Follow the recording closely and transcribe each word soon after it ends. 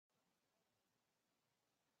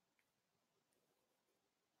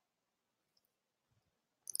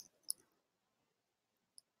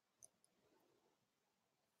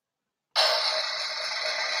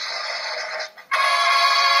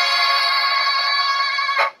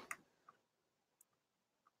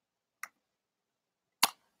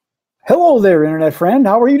Hello there, internet friend.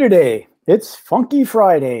 How are you today? It's Funky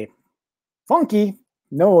Friday. Funky?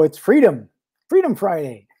 No, it's Freedom. Freedom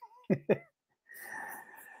Friday.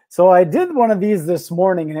 So I did one of these this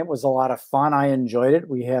morning, and it was a lot of fun. I enjoyed it.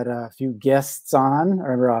 We had a few guests on,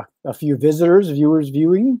 or a few visitors, viewers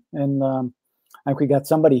viewing, and I think we got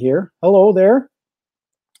somebody here. Hello there.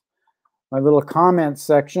 My little comment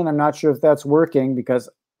section. I'm not sure if that's working because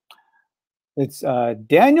it's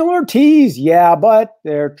Daniel Ortiz. Yeah, but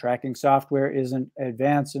their tracking software isn't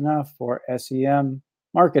advanced enough for SEM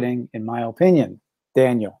marketing, in my opinion.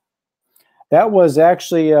 Daniel. That was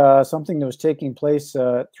actually something that was taking place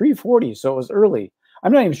 3:40, so it was early.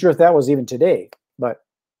 I'm not even sure if that was even today, but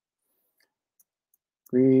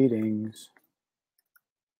greetings.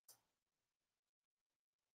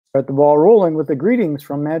 Start the ball rolling with the greetings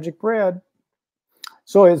from MagicBrad.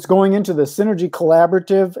 So it's going into the Synergy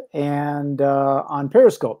Collaborative and on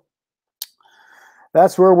Periscope.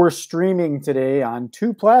 That's where we're streaming today on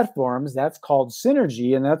two platforms. That's called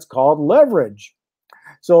Synergy and that's called Leverage.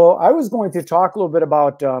 So I was going to talk a little bit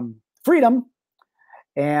about freedom,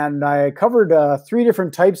 and I covered 3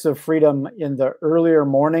 different types of freedom in the earlier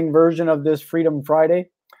morning version of this Freedom Friday.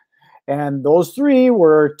 And those 3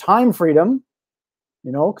 were time freedom,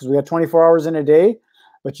 you know, because we got 24 hours in a day,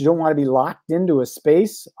 but you don't want to be locked into a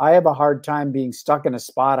space. I have a hard time being stuck in a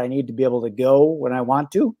spot. I need to be able to go when I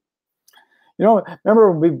want to. You know,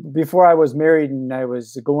 remember before I was married and I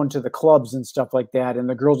was going to the clubs and stuff like that, and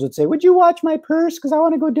the girls would say, "Would you watch my purse? Because I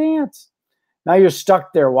want to go dance." Now you're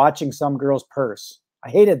stuck there watching some girl's purse.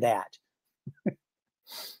 I hated that.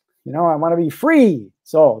 You know, I want to be free.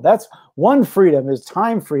 So that's one freedom, is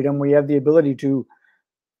time freedom. We have the ability to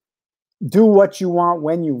do what you want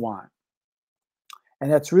when you want.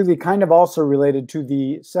 And that's really kind of also related to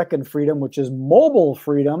the second freedom, which is mobile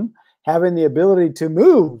freedom, having the ability to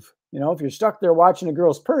move. You know, if you're stuck there watching a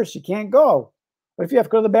girl's purse, you can't go. What if you have to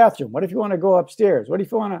go to the bathroom? What if you want to go upstairs? What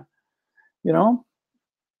if you want to, you know,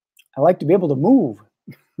 I like to be able to move.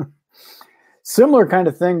 Similar kind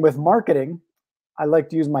of thing with marketing. I like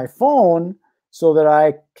to use my phone so that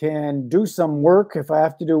I can do some work. If I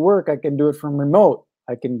have to do work, I can do it from remote.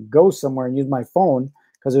 I can go somewhere and use my phone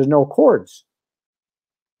because there's no cords,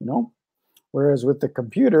 you know, whereas with the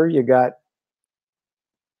computer, you got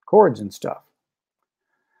cords and stuff.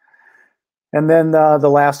 And then the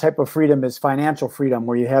last type of freedom is financial freedom,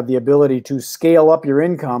 where you have the ability to scale up your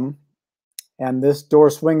income. And this door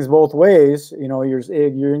swings both ways. You know, your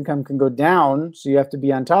income can go down, so you have to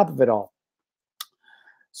be on top of it all.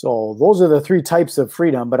 So those are the 3 types of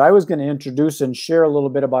freedom. But I was going to introduce and share a little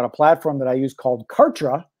bit about a platform that I use called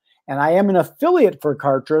Kartra. And I am an affiliate for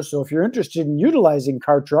Kartra. So if you're interested in utilizing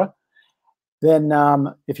Kartra, then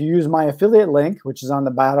if you use my affiliate link, which is on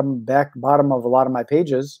the bottom of a lot of my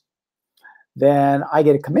pages, then I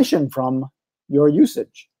get a commission from your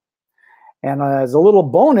usage. And as a little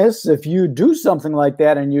bonus, if you do something like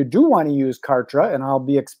that and you do want to use Kartra, and I'll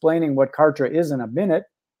be explaining what Kartra is in a minute,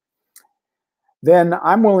 then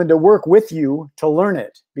I'm willing to work with you to learn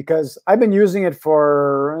it, because I've been using it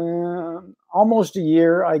for almost a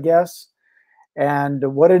year, I guess.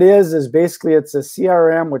 And what it is basically it's a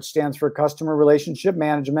CRM, which stands for Customer Relationship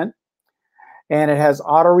Management. And it has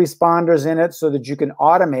autoresponders in it so that you can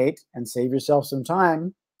automate and save yourself some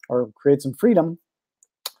time or create some freedom,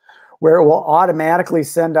 where it will automatically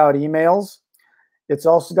send out emails. It's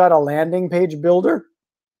also got a landing page builder.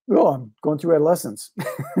 Oh, I'm going through adolescence.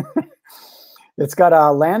 It's got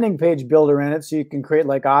a landing page builder in it, so you can create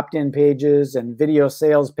like opt-in pages and video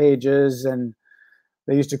sales pages, and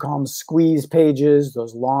they used to call them squeeze pages,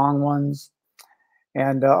 those long ones.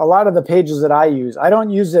 And a lot of the pages that I use, I don't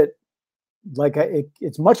use it like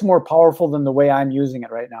it's much more powerful than the way I'm using it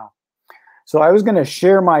right now. So I was going to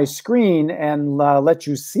share my screen and let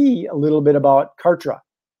you see a little bit about Kartra.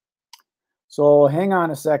 So hang on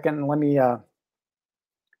a second and let me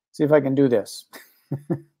see if I can do this.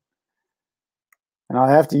 And I'll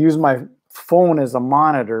have to use my phone as a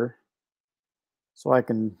monitor so I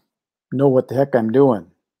can know what the heck I'm doing.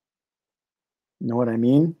 You know what I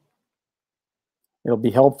mean? It'll be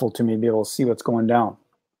helpful to me to be able to see what's going down.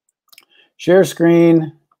 Share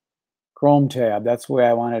screen, Chrome tab. That's the way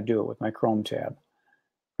I want to do it, with my Chrome tab.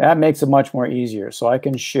 That makes it much more easier. So I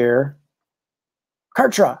can share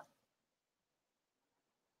Kartra.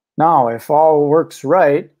 Now, if all works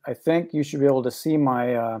right, I think you should be able to see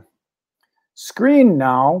my screen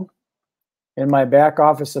now in my back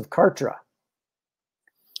office of Kartra.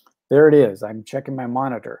 There it is. I'm checking my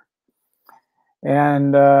monitor.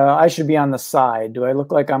 And I should be on the side. Do I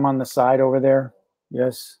look like I'm on the side over there?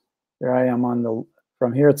 Yes. There I am on the,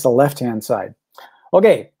 from here it's the left-hand side.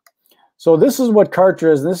 Okay, So this is what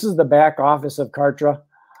Kartra is. This is the back office of Kartra.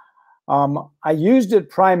 I used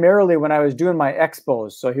it primarily when I was doing my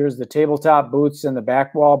expos. So here's the tabletop booths and the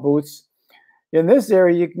back wall booths. In this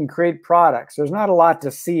area, you can create products. There's not a lot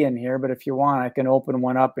to see in here, but if you want, I can open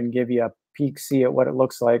one up and give you a peek, see at what it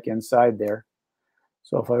looks like inside there.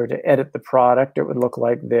 So if I were to edit the product, it would look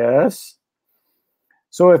like this.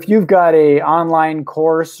 So if you've got an online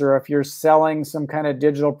course, or if you're selling some kind of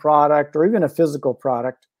digital product or even a physical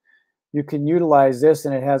product, you can utilize this,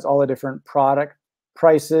 and it has all the different product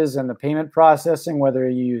prices and the payment processing, whether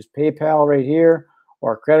you use PayPal right here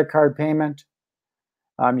or credit card payment.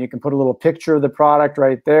 You can put a little picture of the product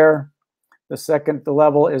right there. The second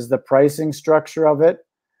level is the pricing structure of it.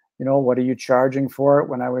 You know, what are you charging for it?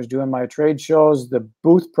 When I was doing my trade shows, the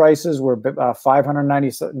booth prices were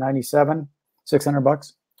 $597,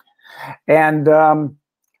 $600. And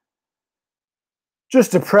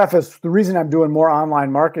just to preface, the reason I'm doing more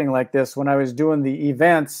online marketing like this, when I was doing the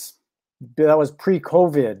events, that was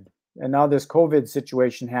pre-COVID, and now this COVID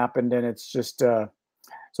situation happened, and it's just, so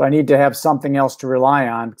I need to have something else to rely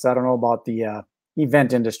on, because I don't know about the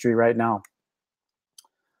event industry right now.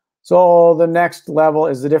 So the next level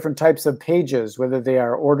is the different types of pages, whether they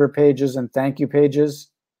are order pages and thank you pages.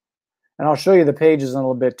 And I'll show you the pages in a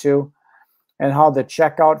little bit too, and how the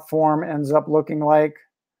checkout form ends up looking like.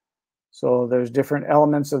 So there's different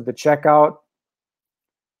elements of the checkout,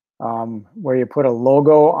 where you put a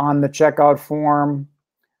logo on the checkout form,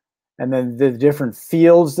 and then the different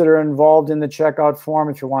fields that are involved in the checkout form,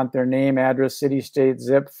 if you want their name, address, city, state,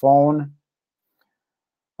 zip, phone,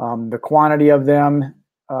 the quantity of them.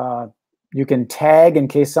 You can tag in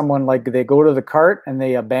case someone, like, they go to the cart and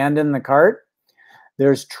they abandon the cart.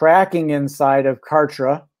 There's tracking inside of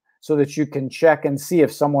Kartra so that you can check and see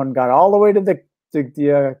if someone got all the way to the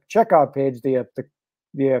checkout page, the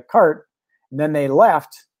cart, and then they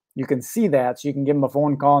left. You can see that, so you can give them a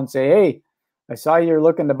phone call and say, hey, I saw you're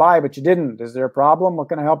looking to buy, but you didn't. Is there a problem? What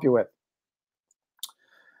can I help you with?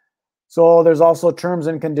 So there's also terms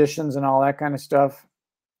and conditions and all that kind of stuff.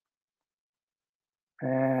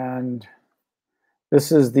 And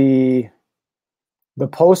this is the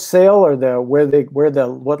post sale, or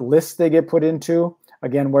what lists they get put into.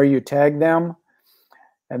 Again, where you tag them,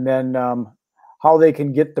 and then how they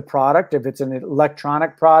can get the product. If it's an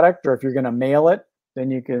electronic product, or if you're going to mail it, then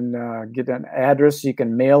you can get an address. You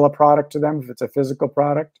can mail a product to them if it's a physical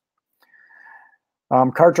product.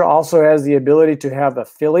 Kartra also has the ability to have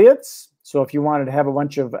affiliates. So if you wanted to have a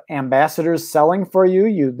bunch of ambassadors selling for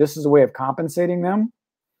you, this is a way of compensating them.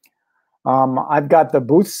 I've got the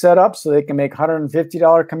booth set up so they can make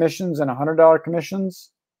 $150 commissions and $100 commissions.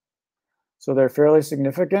 So they're fairly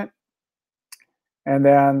significant. And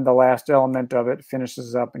then the last element of it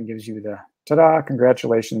finishes up and gives you the ta-da,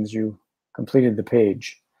 congratulations, you completed the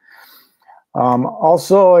page.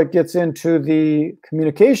 Also, it gets into the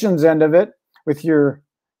communications end of it with your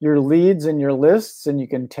leads and your lists, and you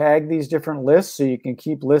can tag these different lists so you can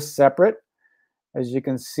keep lists separate. As you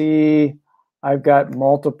can see, I've got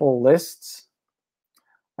multiple lists.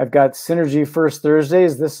 I've got Synergy First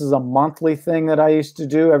Thursdays. This is a monthly thing that I used to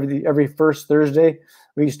do. Every first Thursday,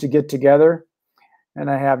 we used to get together, and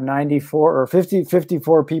I have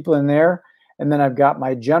 54 people in there. And then I've got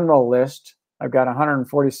my general list. I've got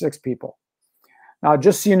 146 people. Now,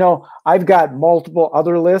 just so you know, I've got multiple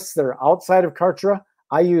other lists that are outside of Kartra.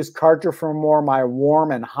 I use Kartra for more my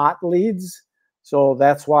warm and hot leads. So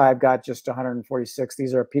that's why I've got just 146.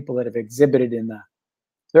 These are people that have exhibited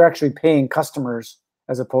they're actually paying customers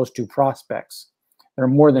as opposed to prospects. They're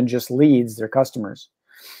more than just leads, they're customers.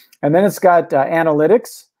 And then it's got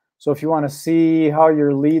analytics. So if you want to see how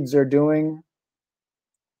your leads are doing,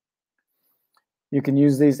 you can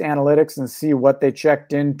use these analytics and see what they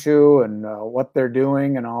checked into and what they're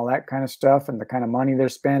doing and all that kind of stuff, and the kind of money they're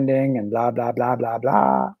spending and blah, blah, blah, blah,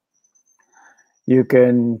 blah. You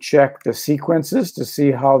can check the sequences to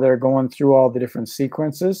see how they're going through all the different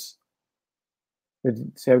sequences.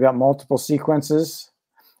 See, I've got multiple sequences.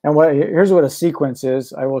 And here's what a sequence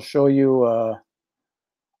is. I will show you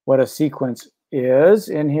what a sequence is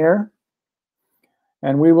in here.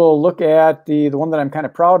 And we will look at the one that I'm kind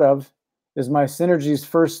of proud of is my Synergy's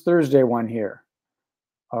First Thursday one here.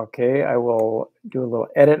 Okay, I will do a little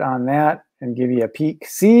edit on that and give you a peek.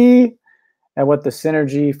 See at what the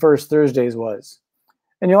Synergy First Thursdays was.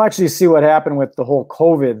 And you'll actually see what happened with the whole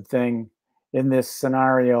COVID thing in this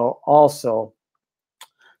scenario also.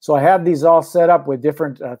 So I have these all set up with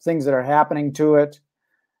different things that are happening to it.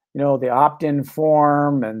 You know, the opt-in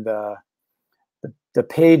form and the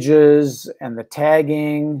pages and the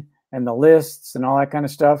tagging and the lists and all that kind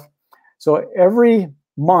of stuff. So every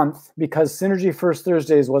month, because Synergy First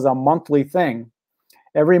Thursdays was a monthly thing,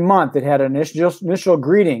 every month it had an initial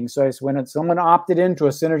greeting. So when someone opted into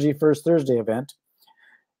a Synergy First Thursday event,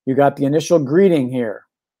 you got the initial greeting here.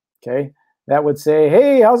 Okay, that would say,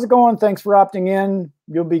 hey, how's it going? Thanks for opting in.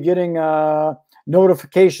 You'll be getting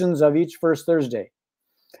notifications of each first Thursday.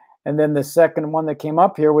 And then the second one that came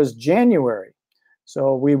up here was January.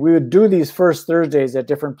 So we would do these first Thursdays at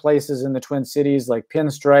different places in the Twin Cities, like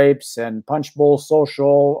Pinstripes and Punch Bowl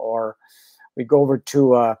Social, or we'd go over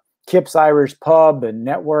to Kip's Irish Pub and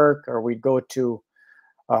Network, or we'd go to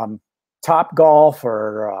Top Golf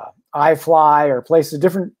or iFly, or places,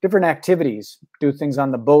 different activities, do things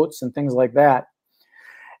on the boats and things like that.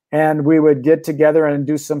 And we would get together and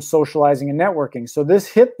do some socializing and networking. So this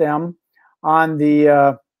hit them on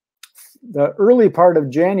the early part of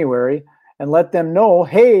January and let them know,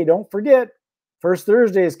 hey, don't forget, First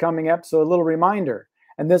Thursday is coming up, so a little reminder.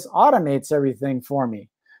 And this automates everything for me.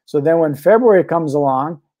 So then when February comes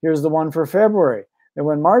along, here's the one for February. And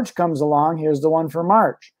when March comes along, here's the one for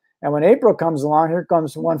March. And when April comes along, here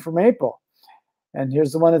comes the one from April. And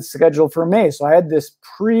here's the one that's scheduled for May. So I had this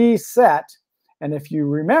preset. And if you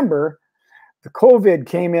remember, the COVID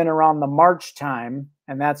came in around the March time.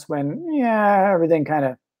 And that's when, everything kind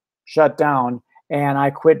of shut down. And I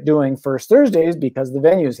quit doing First Thursdays because the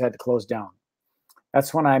venues had to close down.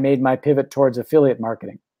 That's when I made my pivot towards affiliate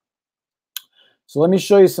marketing. So let me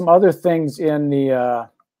show you some other things in the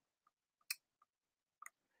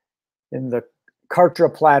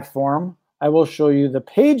Kartra platform. I will show you the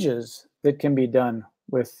pages that can be done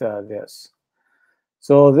with this.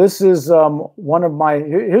 So this is one of my,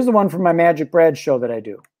 here's the one from my MagicBrad show that I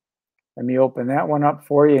do. Let me open that one up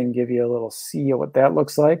for you and give you a little see of what that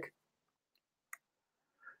looks like.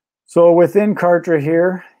 So within Kartra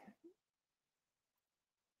here,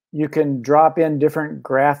 you can drop in different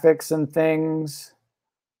graphics and things.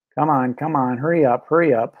 Come on, hurry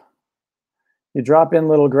up. You drop in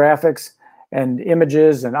little graphics and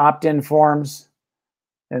images and opt-in forms.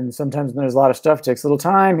 And sometimes there's a lot of stuff, it takes a little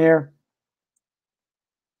time here.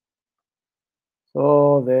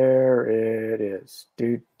 So there it is.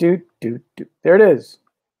 There it is.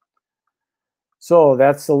 So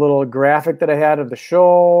that's the little graphic that I had of the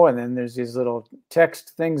show, and then there's these little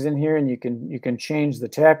text things in here, and you can change the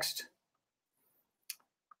text.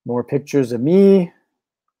 More pictures of me.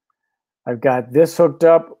 I've got this hooked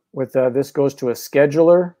up with this goes to a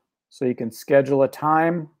scheduler, so you can schedule a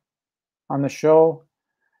time on the show.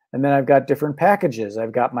 And then I've got different packages.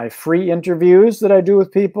 I've got my free interviews that I do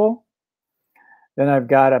with people. Then I've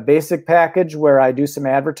got a basic package where I do some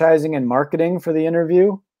advertising and marketing for the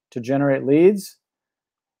interview to generate leads,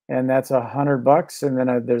 and that's $100. And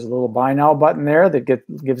then there's a little buy now button there that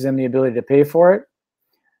gives them the ability to pay for it.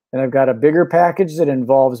 And I've got a bigger package that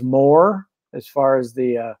involves more as far as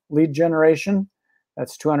the lead generation.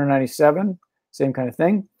 That's $297, same kind of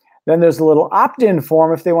thing. Then there's a little opt-in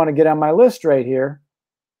form if they want to get on my list right here.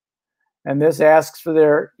 And this asks for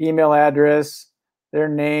their email address, their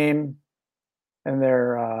name, and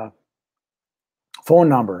their phone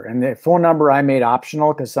number. And the phone number I made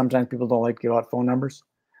optional because sometimes people don't like to give out phone numbers.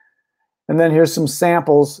 And then here's some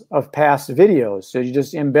samples of past videos. So you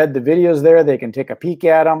just embed the videos there. They can take a peek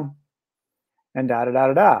at them and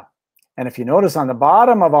da-da-da-da-da. And if you notice on the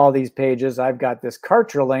bottom of all these pages, I've got this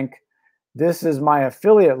Kartra link. This is my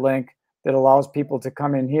affiliate link that allows people to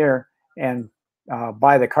come in here and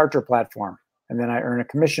buy the Kartra platform. And then I earn a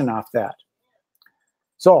commission off that.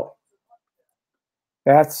 So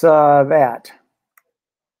that's that.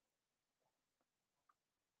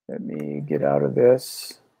 Let me get out of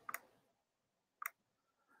this.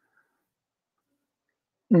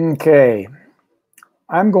 Okay.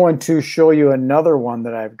 I'm going to show you another one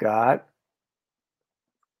that I've got.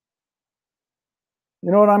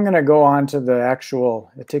 You know what? I'm going to go on to the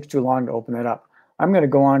actual, it takes too long to open it up. I'm going to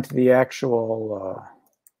go on to the actual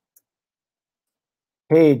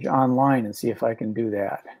page online and see if I can do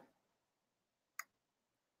that.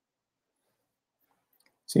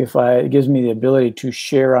 See if it gives me the ability to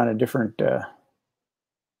share on a different, does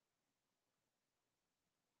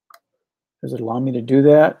it allow me to do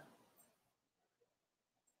that?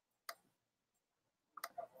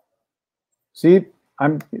 See,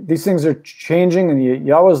 these things are changing, and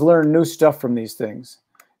you always learn new stuff from these things.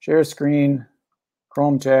 Share screen,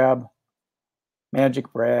 Chrome tab,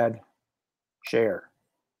 MagicBrad, share.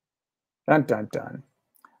 Dun, dun, dun.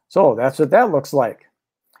 So that's what that looks like.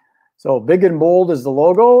 So big and bold is the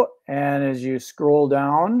logo, and as you scroll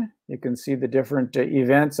down, you can see the different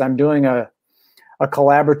events. I'm doing a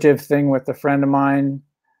collaborative thing with a friend of mine.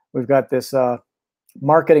 We've got this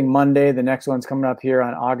Marketing Monday. The next one's coming up here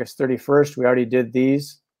on August 31st. We already did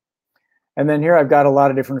these. And then here I've got a lot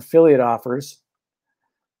of different affiliate offers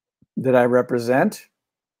that I represent.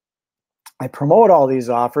 I promote all these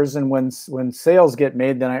offers, and when sales get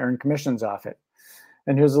made, then I earn commissions off it.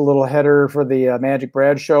 And here's a little header for the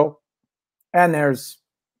MagicBrad show. And there's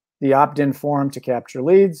the opt-in form to capture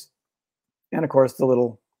leads. And of course,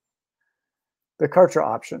 the Kartra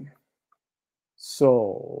option.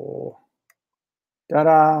 So,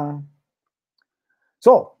 ta-da.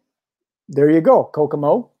 So, there you go,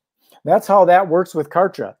 Kokomo. That's how that works with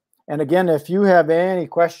Kartra. And again, if you have any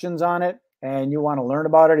questions on it and you want to learn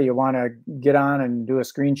about it, or you want to get on and do a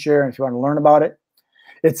screen share, and if you want to learn about it,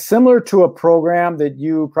 it's similar to a program that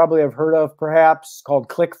you probably have heard of, perhaps, called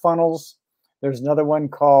ClickFunnels. There's another one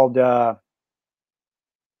called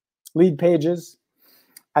Lead Pages.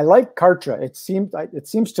 I like Kartra. It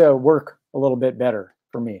seems to work a little bit better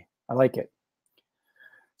for me. I like it.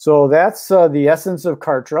 So that's the essence of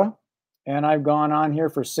Kartra. And I've gone on here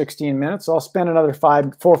for 16 minutes. So I'll spend another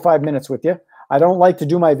 4 or 5 minutes with you. I don't like to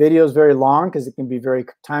do my videos very long because it can be very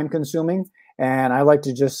time consuming. And I like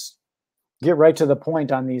to just get right to the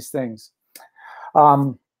point on these things.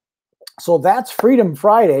 So that's Freedom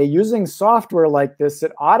Friday. Using software like this,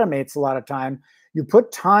 it automates a lot of time. You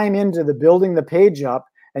put time into building the page up,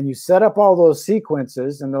 and you set up all those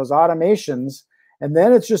sequences and those automations, and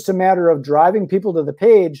then it's just a matter of driving people to the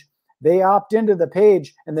page. They opt into the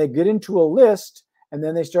page, and they get into a list, and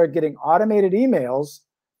then they start getting automated emails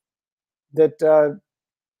that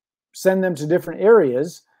send them to different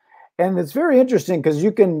areas. And it's very interesting because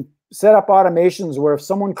you can set up automations where if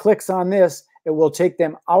someone clicks on this, it will take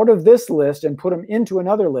them out of this list and put them into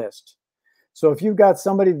another list. So if you've got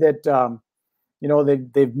somebody that you know,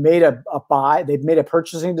 they've made a buy, they've made a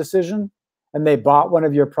purchasing decision, and they bought one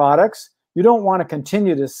of your products, you don't want to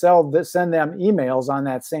continue to send them emails on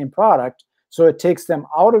that same product. So it takes them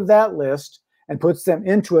out of that list and puts them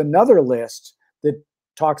into another list that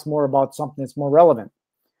talks more about something that's more relevant.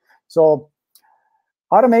 So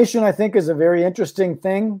automation, I think, is a very interesting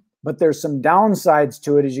thing, but there's some downsides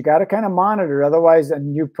to it. Is you got to kind of monitor, otherwise,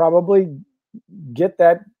 and you probably get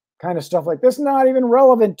that kind of stuff like, this is not even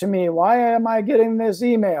relevant to me. Why am I getting this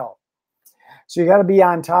email? So you got to be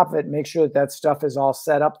on top of it, make sure that that stuff is all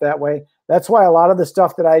set up that way. That's why a lot of the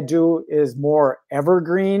stuff that I do is more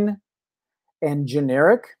evergreen and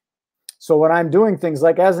generic. So when I'm doing things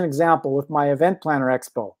like, as an example, with my Event Planner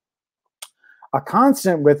Expo, a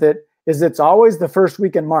constant with it is it's always the first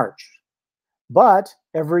week in March. But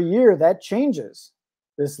every year that changes.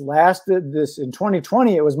 This in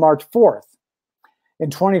 2020, it was March 4th. In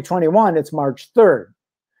 2021, it's March 3rd.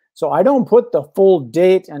 So I don't put the full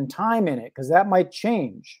date and time in it because that might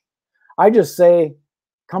change. I just say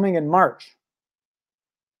coming in March.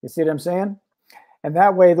 You see what I'm saying? And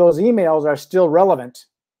that way those emails are still relevant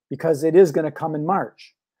because it is going to come in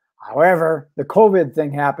March. However, the COVID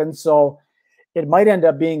thing happened, so it might end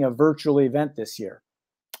up being a virtual event this year.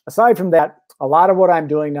 Aside from that, a lot of what I'm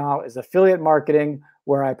doing now is affiliate marketing,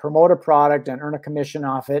 where I promote a product and earn a commission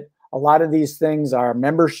off it. A lot of these things are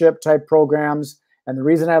membership type programs. And the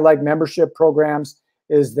reason I like membership programs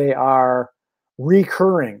is they are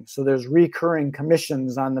recurring. So there's recurring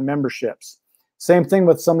commissions on the memberships. Same thing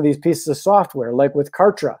with some of these pieces of software, like with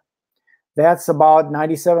Kartra. That's about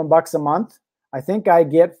 97 bucks a month. I think I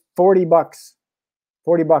get 40 bucks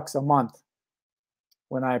a month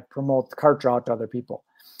when I promote Kartra out to other people.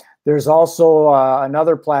 There's also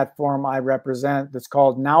another platform I represent that's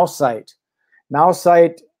called NowSite.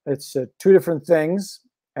 NowSite, it's two different things,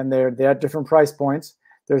 and they're at different price points.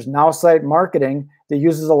 There's NowSite marketing that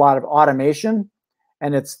uses a lot of automation,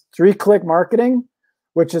 and it's 3-click marketing,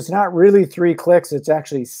 which is not really 3 clicks. It's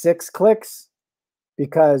actually 6 clicks,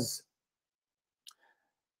 because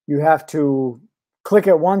you have to click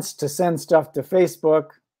it once to send stuff to Facebook,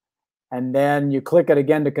 and then you click it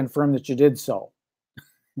again to confirm that you did so.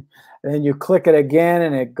 And then you click it again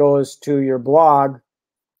and it goes to your blog,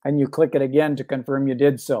 and you click it again to confirm you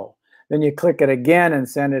did so. Then you click it again and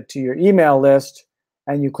send it to your email list,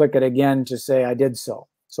 and you click it again to say I did so.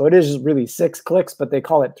 So it is really 6 clicks, but they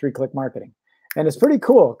call it 3-click marketing. And it's pretty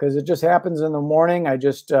cool because it just happens in the morning. I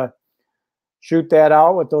just shoot that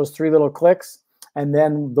out with those 3 little clicks, and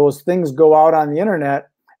then those things go out on the internet,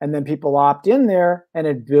 and then people opt in there, and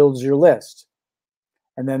it builds your list.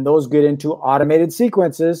 And then those get into automated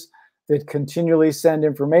sequences that continually send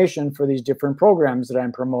information for these different programs that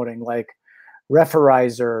I'm promoting, like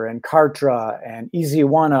Referizer and Kartra and Easy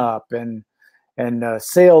One Up and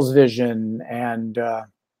Sales Vision and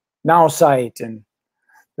NowSite, and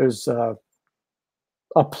there's a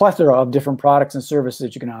plethora of different products and services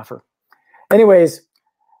that you can offer. Anyways,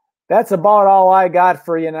 that's about all I got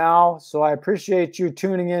for you now. So I appreciate you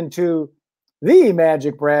tuning into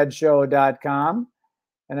themagicbradshow.com.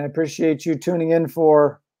 And I appreciate you tuning in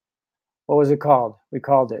for, what was it called? We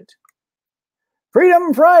called it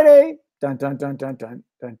Freedom Friday. Dun, dun, dun, dun, dun,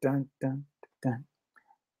 dun, dun, dun, dun.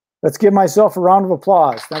 Let's give myself a round of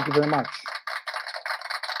applause. Thank you very much.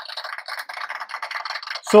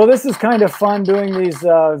 So this is kind of fun doing these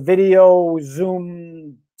video,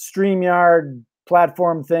 Zoom, StreamYard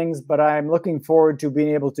platform things, but I'm looking forward to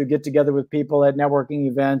being able to get together with people at networking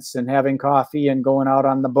events and having coffee and going out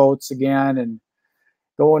on the boats again and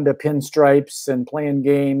going to pinstripes and playing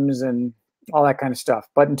games and all that kind of stuff.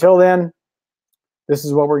 But until then, this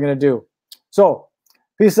is what we're going to do. So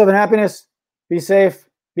peace, love, and happiness. Be safe,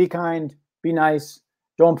 be kind, be nice.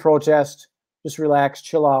 Don't protest. Just relax,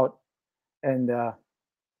 chill out, and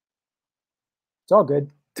it's all good.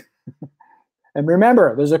 And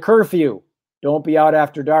remember, there's a curfew. Don't be out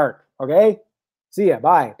after dark, okay? See ya.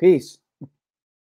 Bye. Peace.